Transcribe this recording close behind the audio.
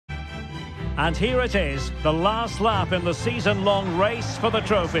And here it is, the last lap in the season-long race for the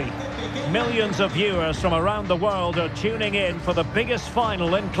trophy. Millions of viewers from around the world are tuning in for the biggest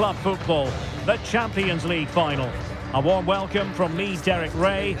final in club football, the Champions League final. A warm welcome from me, Derek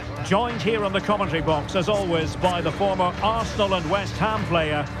Ray, joined here in the commentary box, as always, by the former Arsenal and West Ham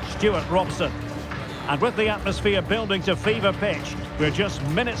player, Stuart Robson. And with the atmosphere building to fever pitch, we're just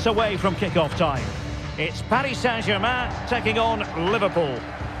minutes away from kick-off time. It's Paris Saint-Germain taking on Liverpool.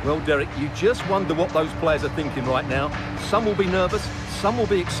 Well, Derek, you just wonder what those players are thinking right now. Some will be nervous, some will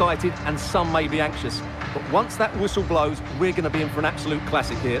be excited, and some may be anxious. But once that whistle blows, we're going to be in for an absolute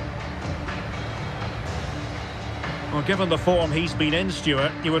classic here. Well, given the form he's been in,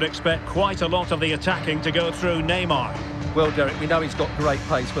 Stuart, you would expect quite a lot of the attacking to go through Neymar. Well, Derek, we know he's got great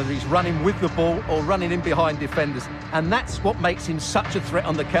pace, whether he's running with the ball or running in behind defenders. And that's what makes him such a threat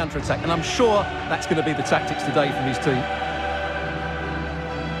on the counter-attack. And I'm sure that's going to be the tactics today from his team.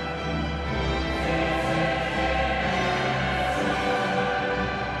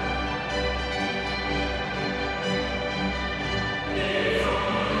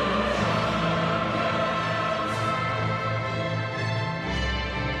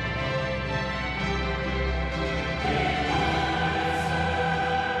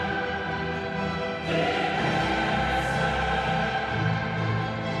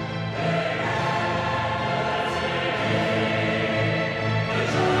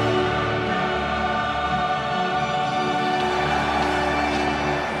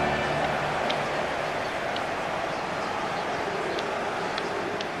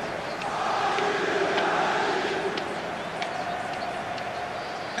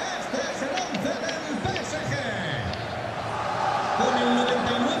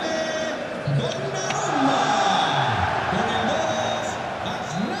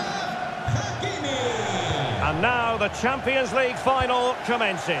 And now the Champions League final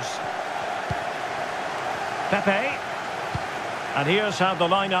commences. Pepe. And here's how the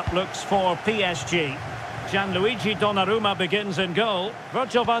lineup looks for PSG. Gianluigi Donnarumma begins in goal.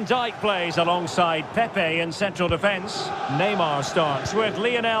 Virgil van Dijk plays alongside Pepe in central defence. Neymar starts with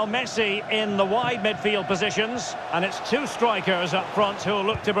Lionel Messi in the wide midfield positions. And it's two strikers up front who will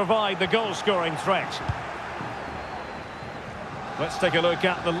look to provide the goal-scoring threat. Let's take a look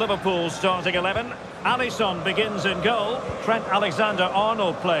at the Liverpool starting 11. Alisson begins in goal. Trent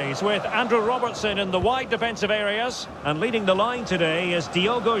Alexander-Arnold plays with Andrew Robertson in the wide defensive areas. And leading the line today is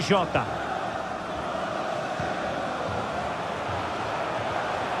Diogo Jota.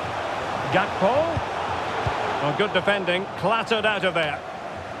 Gakpo. Well, good defending, clattered out of there.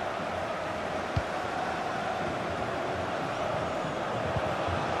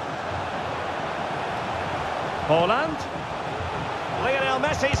 Holland. Lionel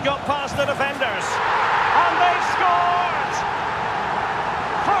Messi's got past the defenders. And they've scored!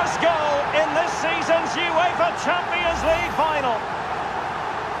 First goal in this season's UEFA Champions League final.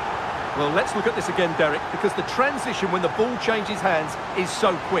 Well, let's look at this again, Derek, because the transition when the ball changes hands is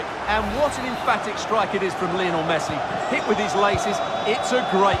so quick. And what an emphatic strike it is from Lionel Messi. Hit with his laces, it's a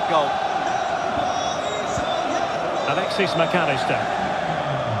great goal. Alexis McAllister.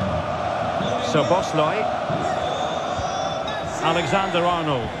 Szoboszlai.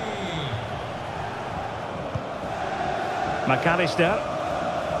 Alexander-Arnold. McAllister.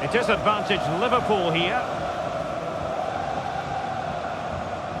 It is advantage Liverpool here.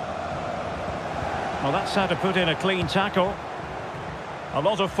 Well, that's how to put in a clean tackle. A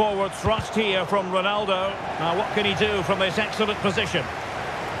lot of forward thrust here from Ronaldo. Now, what can he do from this excellent position?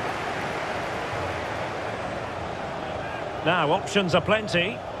 Now, options are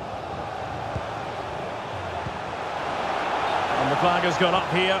plenty. And the flag has gone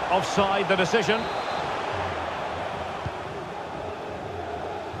up here, offside the decision.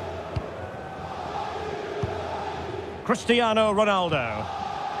 Cristiano Ronaldo.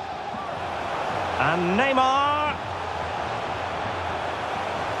 And Neymar.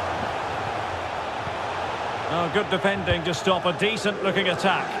 Oh, good defending to stop a decent-looking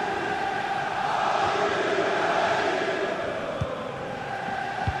attack.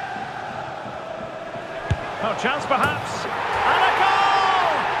 Oh, chance perhaps. And a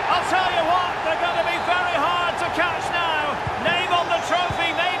goal! I'll tell you what, they're going to be very hard to catch now. Name on the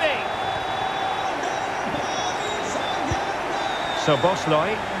trophy, maybe.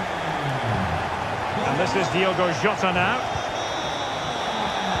 Szoboszlai. And this is Diogo Jota now.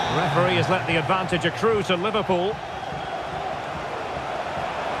 The referee has let the advantage accrue to Liverpool.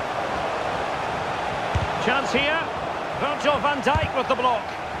 Chance here. Virgil van Dijk with the block.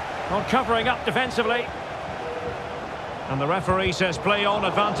 Not covering up defensively. And the referee says play on,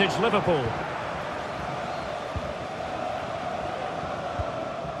 advantage Liverpool.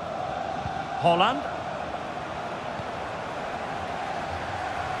 Holland.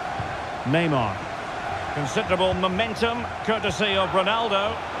 Neymar. Considerable momentum, courtesy of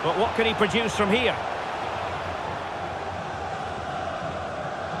Ronaldo. But what can he produce from here?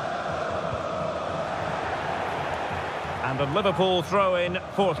 And a Liverpool throw-in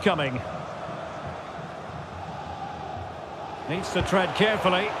forthcoming. Needs to tread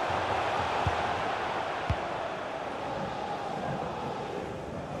carefully.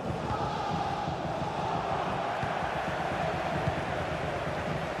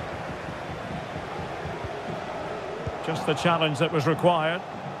 Just the challenge that was required.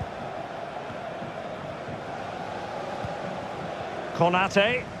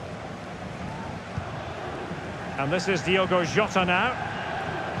 Konate. And this is Diogo Jota now.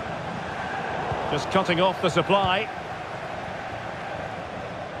 Just cutting off the supply.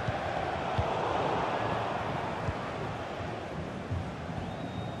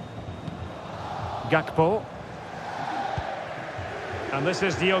 Gakpo. And this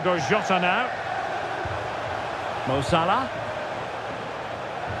is Diogo Jota now. Mo Salah.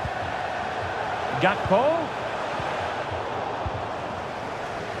 Gakpo.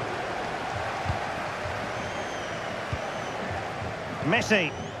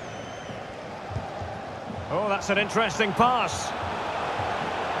 Messi. Oh, that's an interesting pass.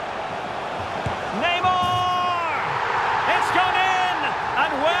 Neymar! It's gone in!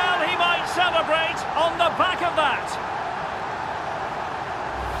 And well, he might celebrate on the back of that.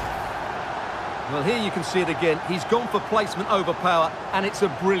 Well, here you can see it again. He's gone for placement over power, and it's a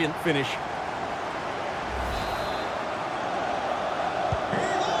brilliant finish.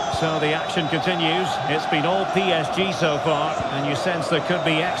 So the action continues. It's been all PSG so far, and you sense there could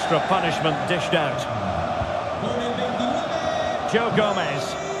be extra punishment dished out. Joe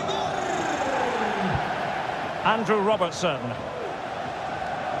Gomez. Andrew Robertson.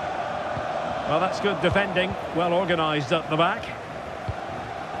 Well, that's good defending. Well organised at the back.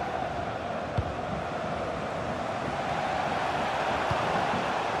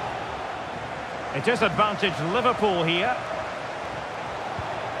 It is advantage Liverpool here.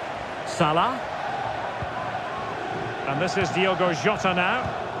 Salah. And this is Diogo Jota now.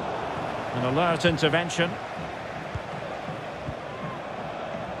 An alert intervention.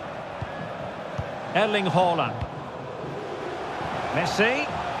 Erling Haaland. Messi.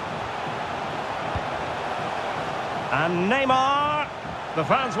 And Neymar. The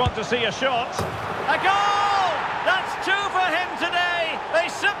fans want to see a shot. A goal! That's two for him today. They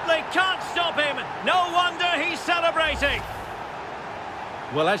simply can't stop him. No wonder he's celebrating.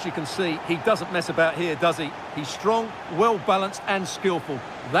 Well, as you can see, he doesn't mess about here, does he? He's strong, well-balanced and skillful.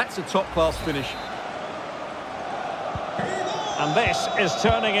 That's a top-class finish. And this is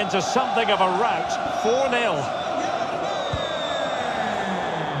turning into something of a rout. 4-0.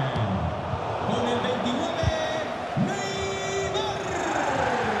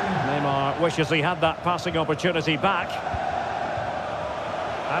 Neymar wishes he had that passing opportunity back.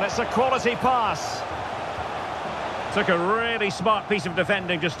 And it's a quality pass. Took a really smart piece of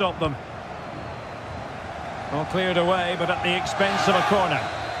defending to stop them. All cleared away, but at the expense of a corner.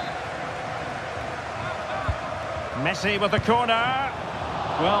 Messi with the corner.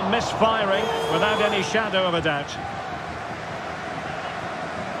 Well, misfiring without any shadow of a doubt.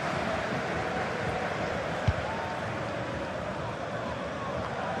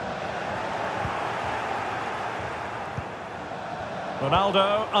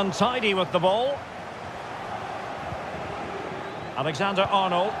 Ronaldo untidy with the ball.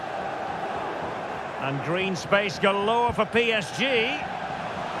 Alexander-Arnold. And green space galore for PSG.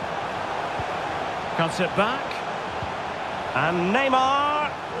 Cuts it back. And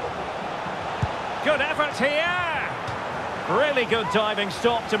Neymar. Good effort here. Really good diving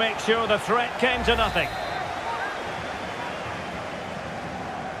stop to make sure the threat came to nothing.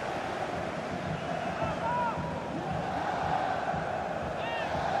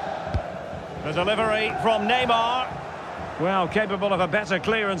 The delivery from Neymar. Well, capable of a better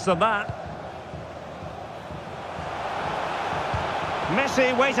clearance than that.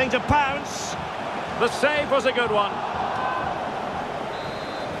 Messi waiting to pounce. The save was a good one.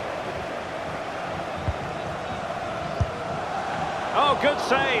 Oh, good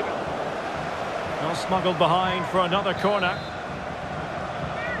save. Well, smuggled behind for another corner.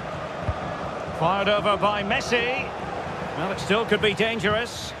 Fired over by Messi. Well, it still could be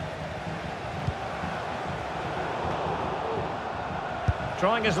dangerous.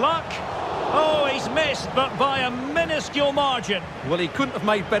 Trying his luck. Oh, he's missed, but by a minuscule margin. Well, he couldn't have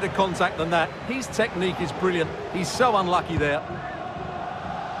made better contact than that. His technique is brilliant. He's so unlucky there.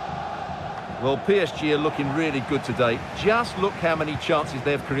 Well, PSG are looking really good today. Just look how many chances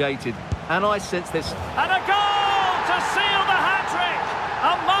they've created. And I sense this... And a goal to seal the hat-trick!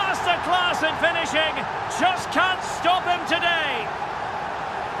 A masterclass in finishing. Just can't stop him today.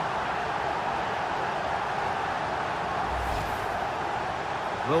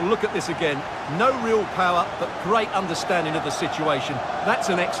 Well, look at this again. No real power, but great understanding of the situation. That's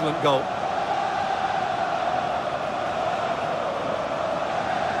an excellent goal.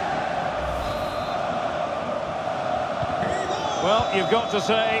 Well, you've got to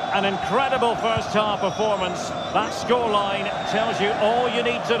say, an incredible first-half performance. That scoreline tells you all you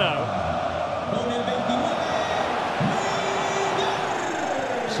need to know.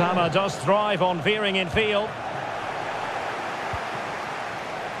 Salah does thrive on veering in field.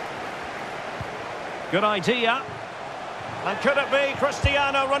 Good idea. And could it be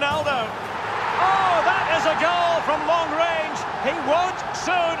Cristiano Ronaldo? Oh, that is a goal from long range. He won't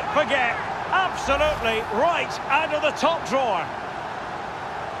soon forget. Absolutely right out of the top drawer.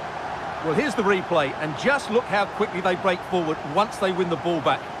 Well, here's the replay, and just look how quickly they break forward once they win the ball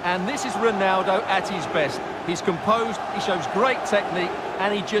back. And this is Ronaldo at his best. He's composed, he shows great technique,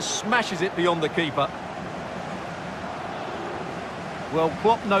 and he just smashes it beyond the keeper. Well,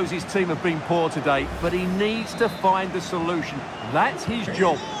 Klopp knows his team have been poor today, but he needs to find the solution. That's his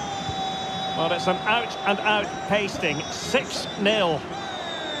job. Well, it's an out-and-out pasting. 6-0.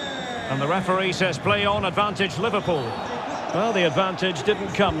 And the referee says play on, advantage Liverpool. Well, the advantage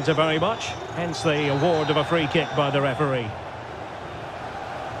didn't come to very much, hence the award of a free kick by the referee.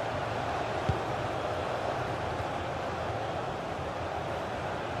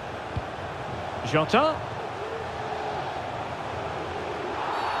 Jota.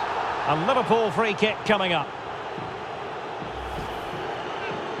 And Liverpool free kick coming up.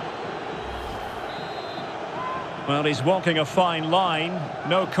 Well, he's walking a fine line.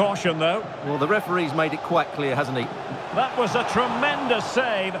 No caution, though. Well, the referee's made it quite clear, hasn't he? That was a tremendous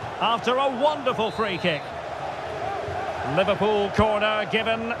save after a wonderful free kick. Liverpool corner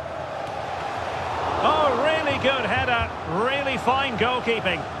given. Oh, really good header. Really fine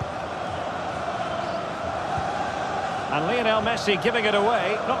goalkeeping. And Lionel Messi giving it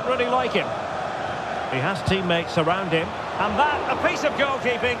away. Not really like him. He has teammates around him. And that, a piece of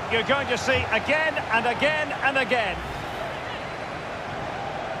goalkeeping you're going to see again and again and again.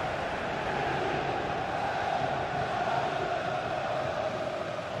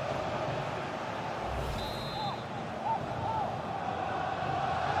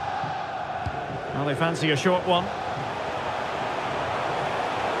 Well, they fancy a short one.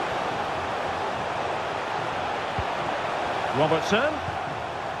 Robertson.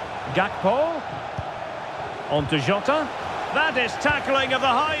 Gakpo. On to Jota. That is tackling of the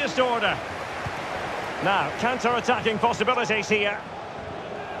highest order. Now, counter-attacking possibilities here.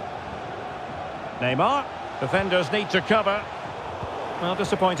 Neymar. Defenders need to cover. Well,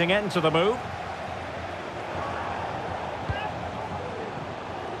 disappointing end to the move.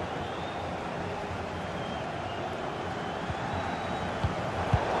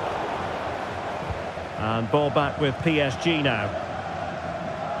 And ball back with PSG now.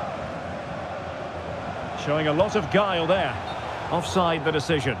 Showing a lot of guile there. Offside the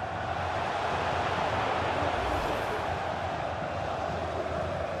decision.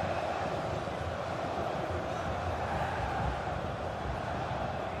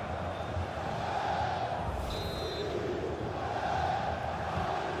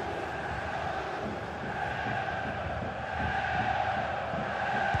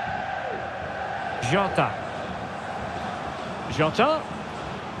 Jota. Jota.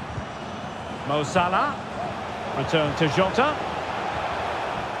 Mo Salah. Return to Jota.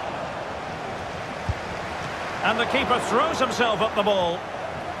 And the keeper throws himself at the ball.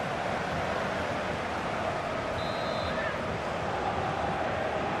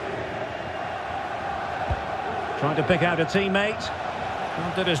 Trying to pick out a teammate.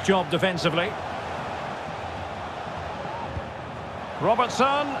 Well, did his job defensively.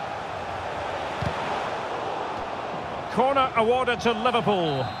 Robertson. Corner awarded to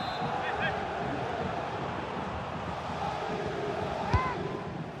Liverpool.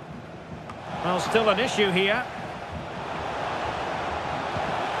 Well, still an issue here.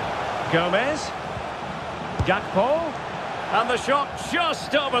 Gomez. Gakpo. And the shot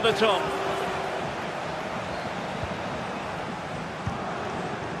just over the top.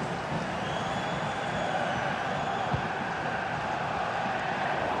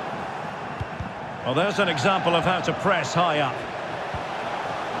 Well, there's an example of how to press high up.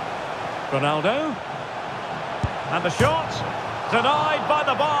 Ronaldo. And the shot. Denied by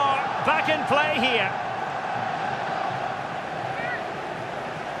the bar. Back in play here.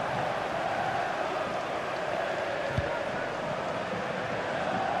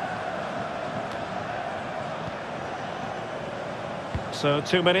 So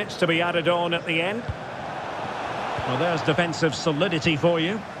 2 minutes to be added on at the end. Well, there's defensive solidity for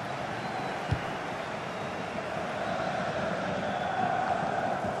you.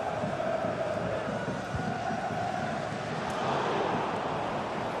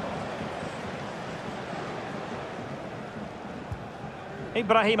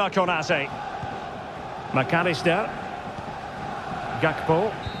 Ibrahima Konate. McAllister.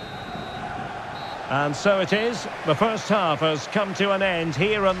 Gakpo. And so it is. The first half has come to an end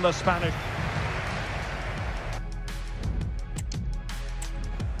here in the Spanish.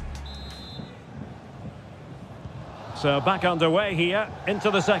 So back underway here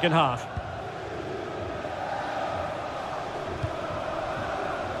into the second half.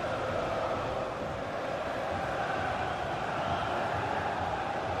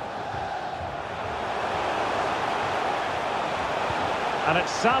 And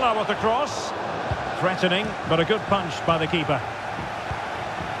it's Salah with the cross. Threatening, but a good punch by the keeper.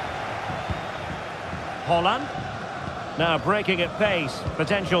 Holland. Now breaking at pace.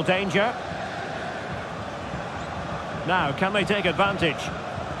 Potential danger. Now, can they take advantage?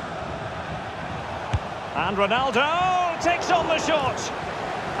 And Ronaldo takes on the shot.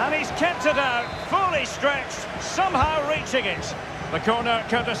 And he's kept it out, fully stretched, somehow reaching it. The corner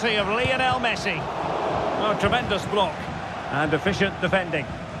courtesy of Lionel Messi. Oh, tremendous block. And efficient defending.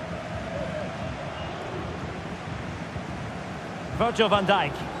 Virgil van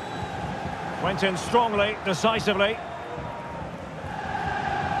Dijk. Went in strongly, decisively.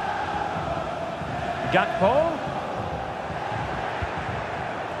 Gakpo.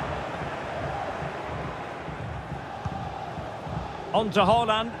 On to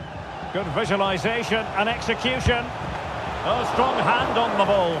Holland. Good visualisation and execution. Oh, strong hand on the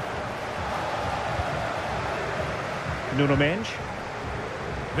ball. Nuno Mendes.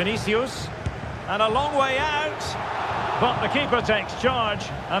 Vinicius. And a long way out. But the keeper takes charge,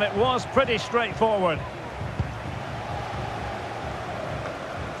 and it was pretty straightforward.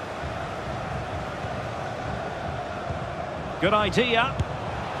 Good idea.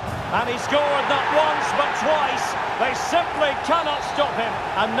 And he scored not once, but twice. They simply cannot stop him,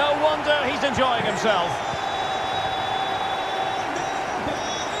 and no wonder he's enjoying himself.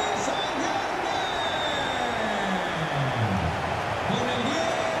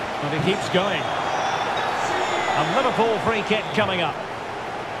 But he keeps going. A Liverpool free kick coming up.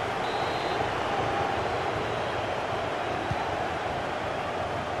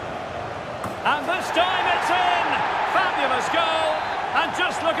 And this time it's in! Fabulous goal! And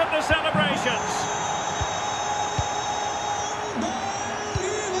just look at the celebrations.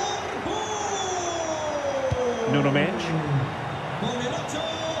 Nuno Mendes.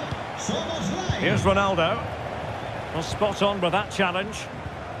 Here's Ronaldo. Well, spot on with that challenge.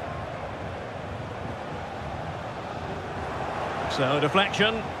 So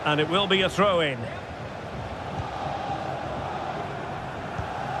deflection, and it will be a throw-in.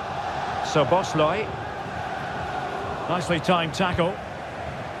 So Bosley. Nicely timed tackle.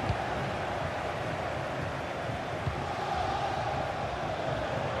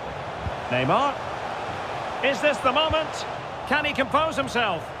 Neymar. Is this the moment? Can he compose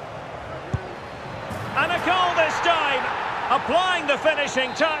himself? And a goal this time. Applying the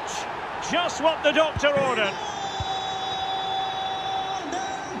finishing touch. Just what the doctor ordered.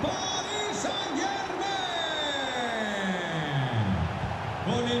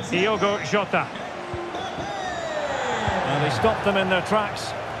 Diogo Jota. And they stopped them in their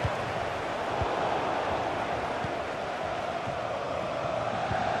tracks.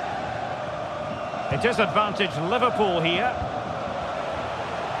 It is advantage Liverpool here.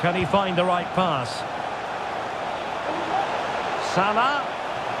 Can he find the right pass? Salah.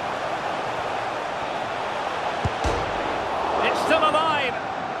 It's still alive.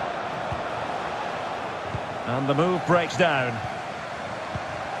 And the move breaks down.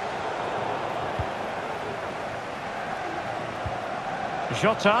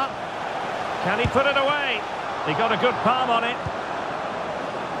 Jota. Can he put it away? He got a good palm on it.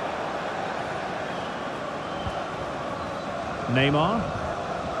 Neymar.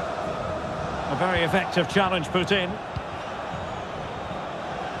 A very effective challenge put in.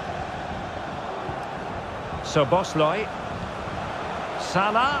 So Bosley.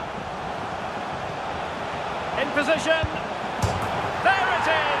 Salah. In position. There it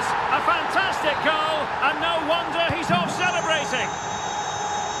is! A fantastic goal, and no wonder he's off celebrating.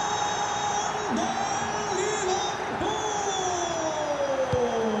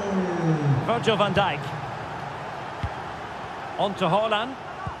 Virgil van Dijk. On to Holland.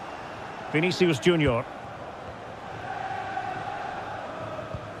 Vinicius Junior.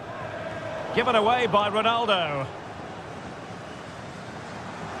 Given away by Ronaldo.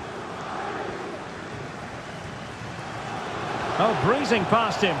 Oh, breezing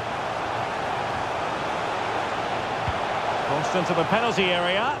past him. Crossed into the penalty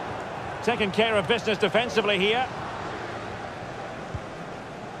area. Taking care of business defensively here.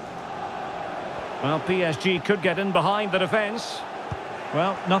 Well, PSG could get in behind the defence.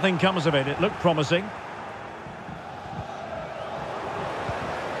 Well, nothing comes of it. It looked promising.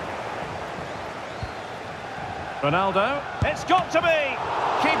 Ronaldo. It's got to be!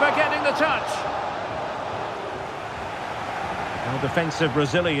 Keeper getting the touch. No defensive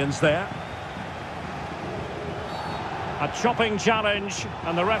resilience there. A chopping challenge,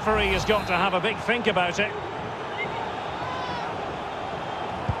 and the referee has got to have a big think about it.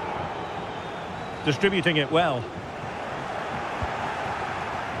 Distributing it well.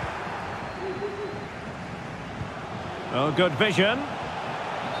 Oh, good vision.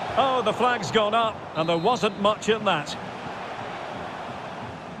 Oh, the flag's gone up, and there wasn't much in that.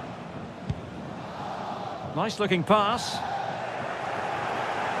 Nice looking pass.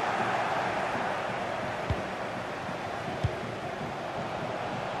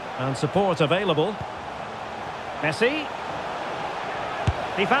 And support available. Messi.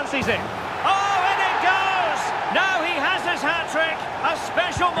 He fancies it. Oh, and it goes! Now he has his hat-trick. A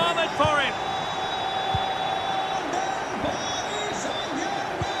special moment for him.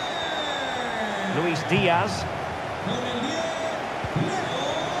 Luis Diaz.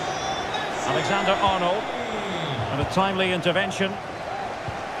 Alexander-Arnold. And a timely intervention.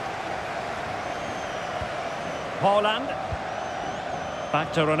 Haaland.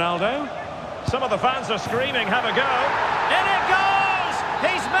 Back to Ronaldo. Some of the fans are screaming, have a go. In it goes!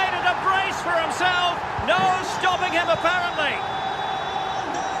 He's made it a brace for himself. No stopping him, apparently.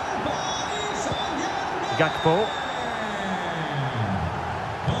 Gakpo.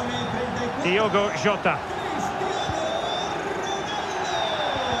 Diogo Jota.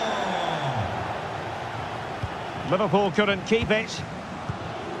 Liverpool couldn't keep it.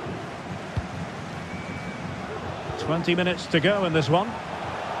 20 minutes to go in this one.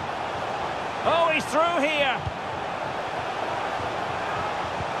 Oh, he's through here.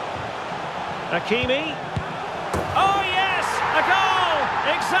 Hakimi. Oh, yes! A goal!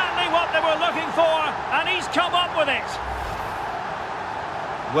 Exactly what they were looking for, and he's come up with it.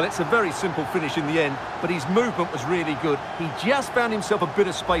 Well, it's a very simple finish in the end, but his movement was really good. He just found himself a bit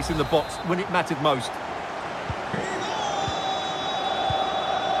of space in the box when it mattered most.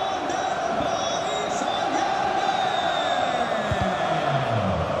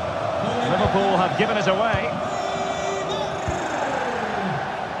 Liverpool have given it away.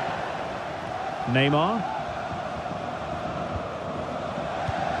 Neymar.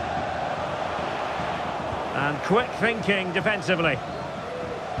 And quick thinking defensively.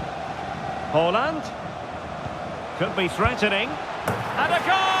 Haaland. Could be threatening. And a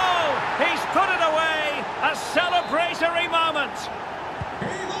goal! He's put it away! A celebratory moment!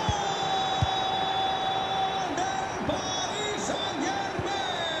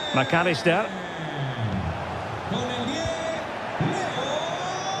 McAllister.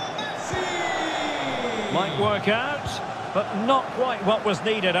 Might work out, but not quite what was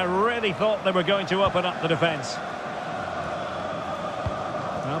needed. I really thought they were going to open up the defence.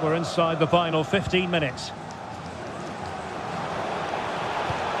 Now we're inside the final 15 minutes.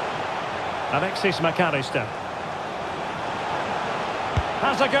 Alexis McAllister.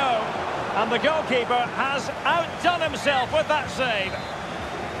 Has a go. And the goalkeeper has outdone himself with that save.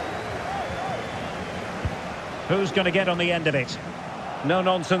 Who's going to get on the end of it?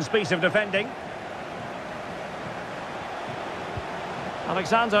 No-nonsense piece of defending.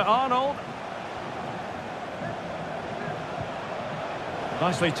 Alexander-Arnold.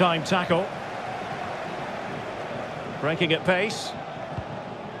 Nicely timed tackle. Breaking at pace.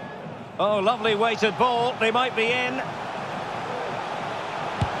 Oh, lovely weighted ball. They might be in.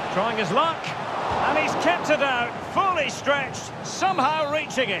 Trying his luck. And he's kept it out. Fully stretched. Somehow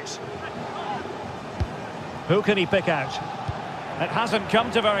reaching it. Who can he pick out? It hasn't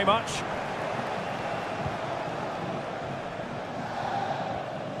come to very much.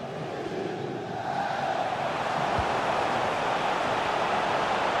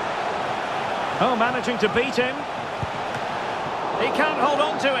 Oh, managing to beat him. He can't hold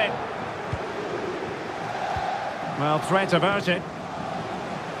on to it. Well, threat about it.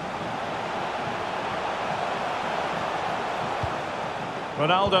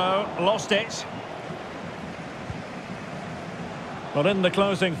 Ronaldo lost it. Well, in the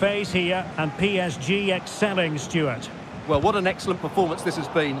closing phase here, and PSG excelling, Stuart. Well, what an excellent performance this has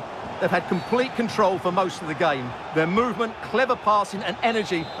been. They've had complete control for most of the game. Their movement, clever passing and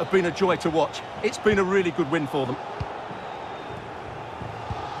energy have been a joy to watch. It's been a really good win for them.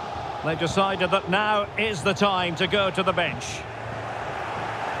 They've decided that now is the time to go to the bench.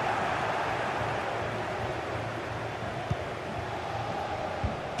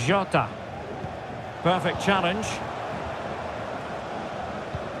 Jota. Perfect challenge.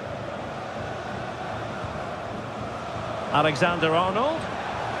 Alexander-Arnold.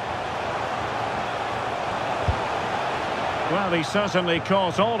 Well, he certainly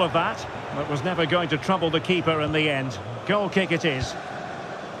caught all of that, but was never going to trouble the keeper in the end. Goal kick it is.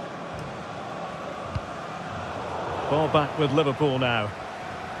 Ball back with Liverpool now.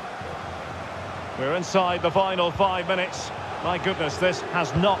 We're inside the final 5 minutes. My goodness, this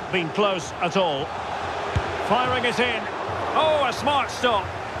has not been close at all. Firing it in. Oh, a smart stop.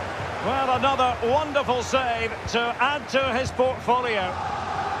 Well, another wonderful save to add to his portfolio.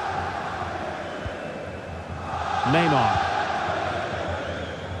 Neymar.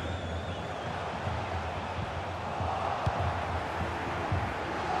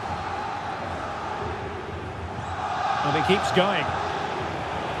 And he keeps going.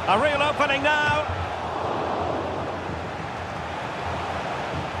 A real opening now.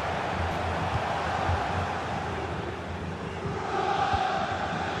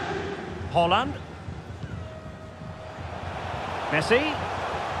 Holland. Messi.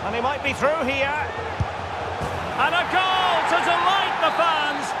 And he might be through here. And a goal to delight the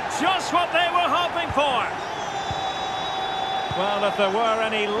fans. Just what they were hoping for. Well, if there were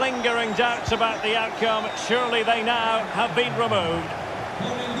any lingering doubts about the outcome, surely they now have been removed.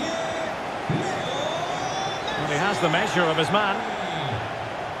 Well, he has the measure of his man.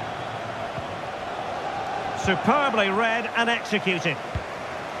 Superbly read and executed.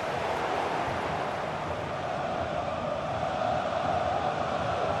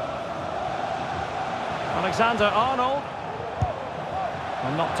 Alexander-Arnold.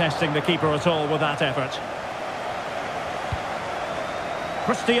 I'm not testing the keeper at all with that effort.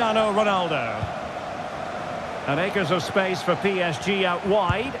 Cristiano Ronaldo. And acres of space for PSG out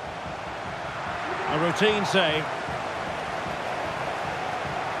wide. A routine save.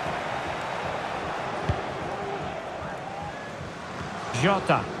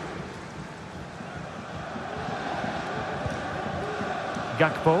 Jota.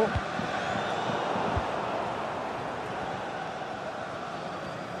 Gakpo.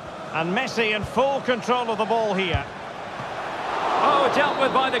 And Messi in full control of the ball here. Oh, dealt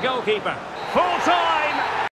with by the goalkeeper. Full time!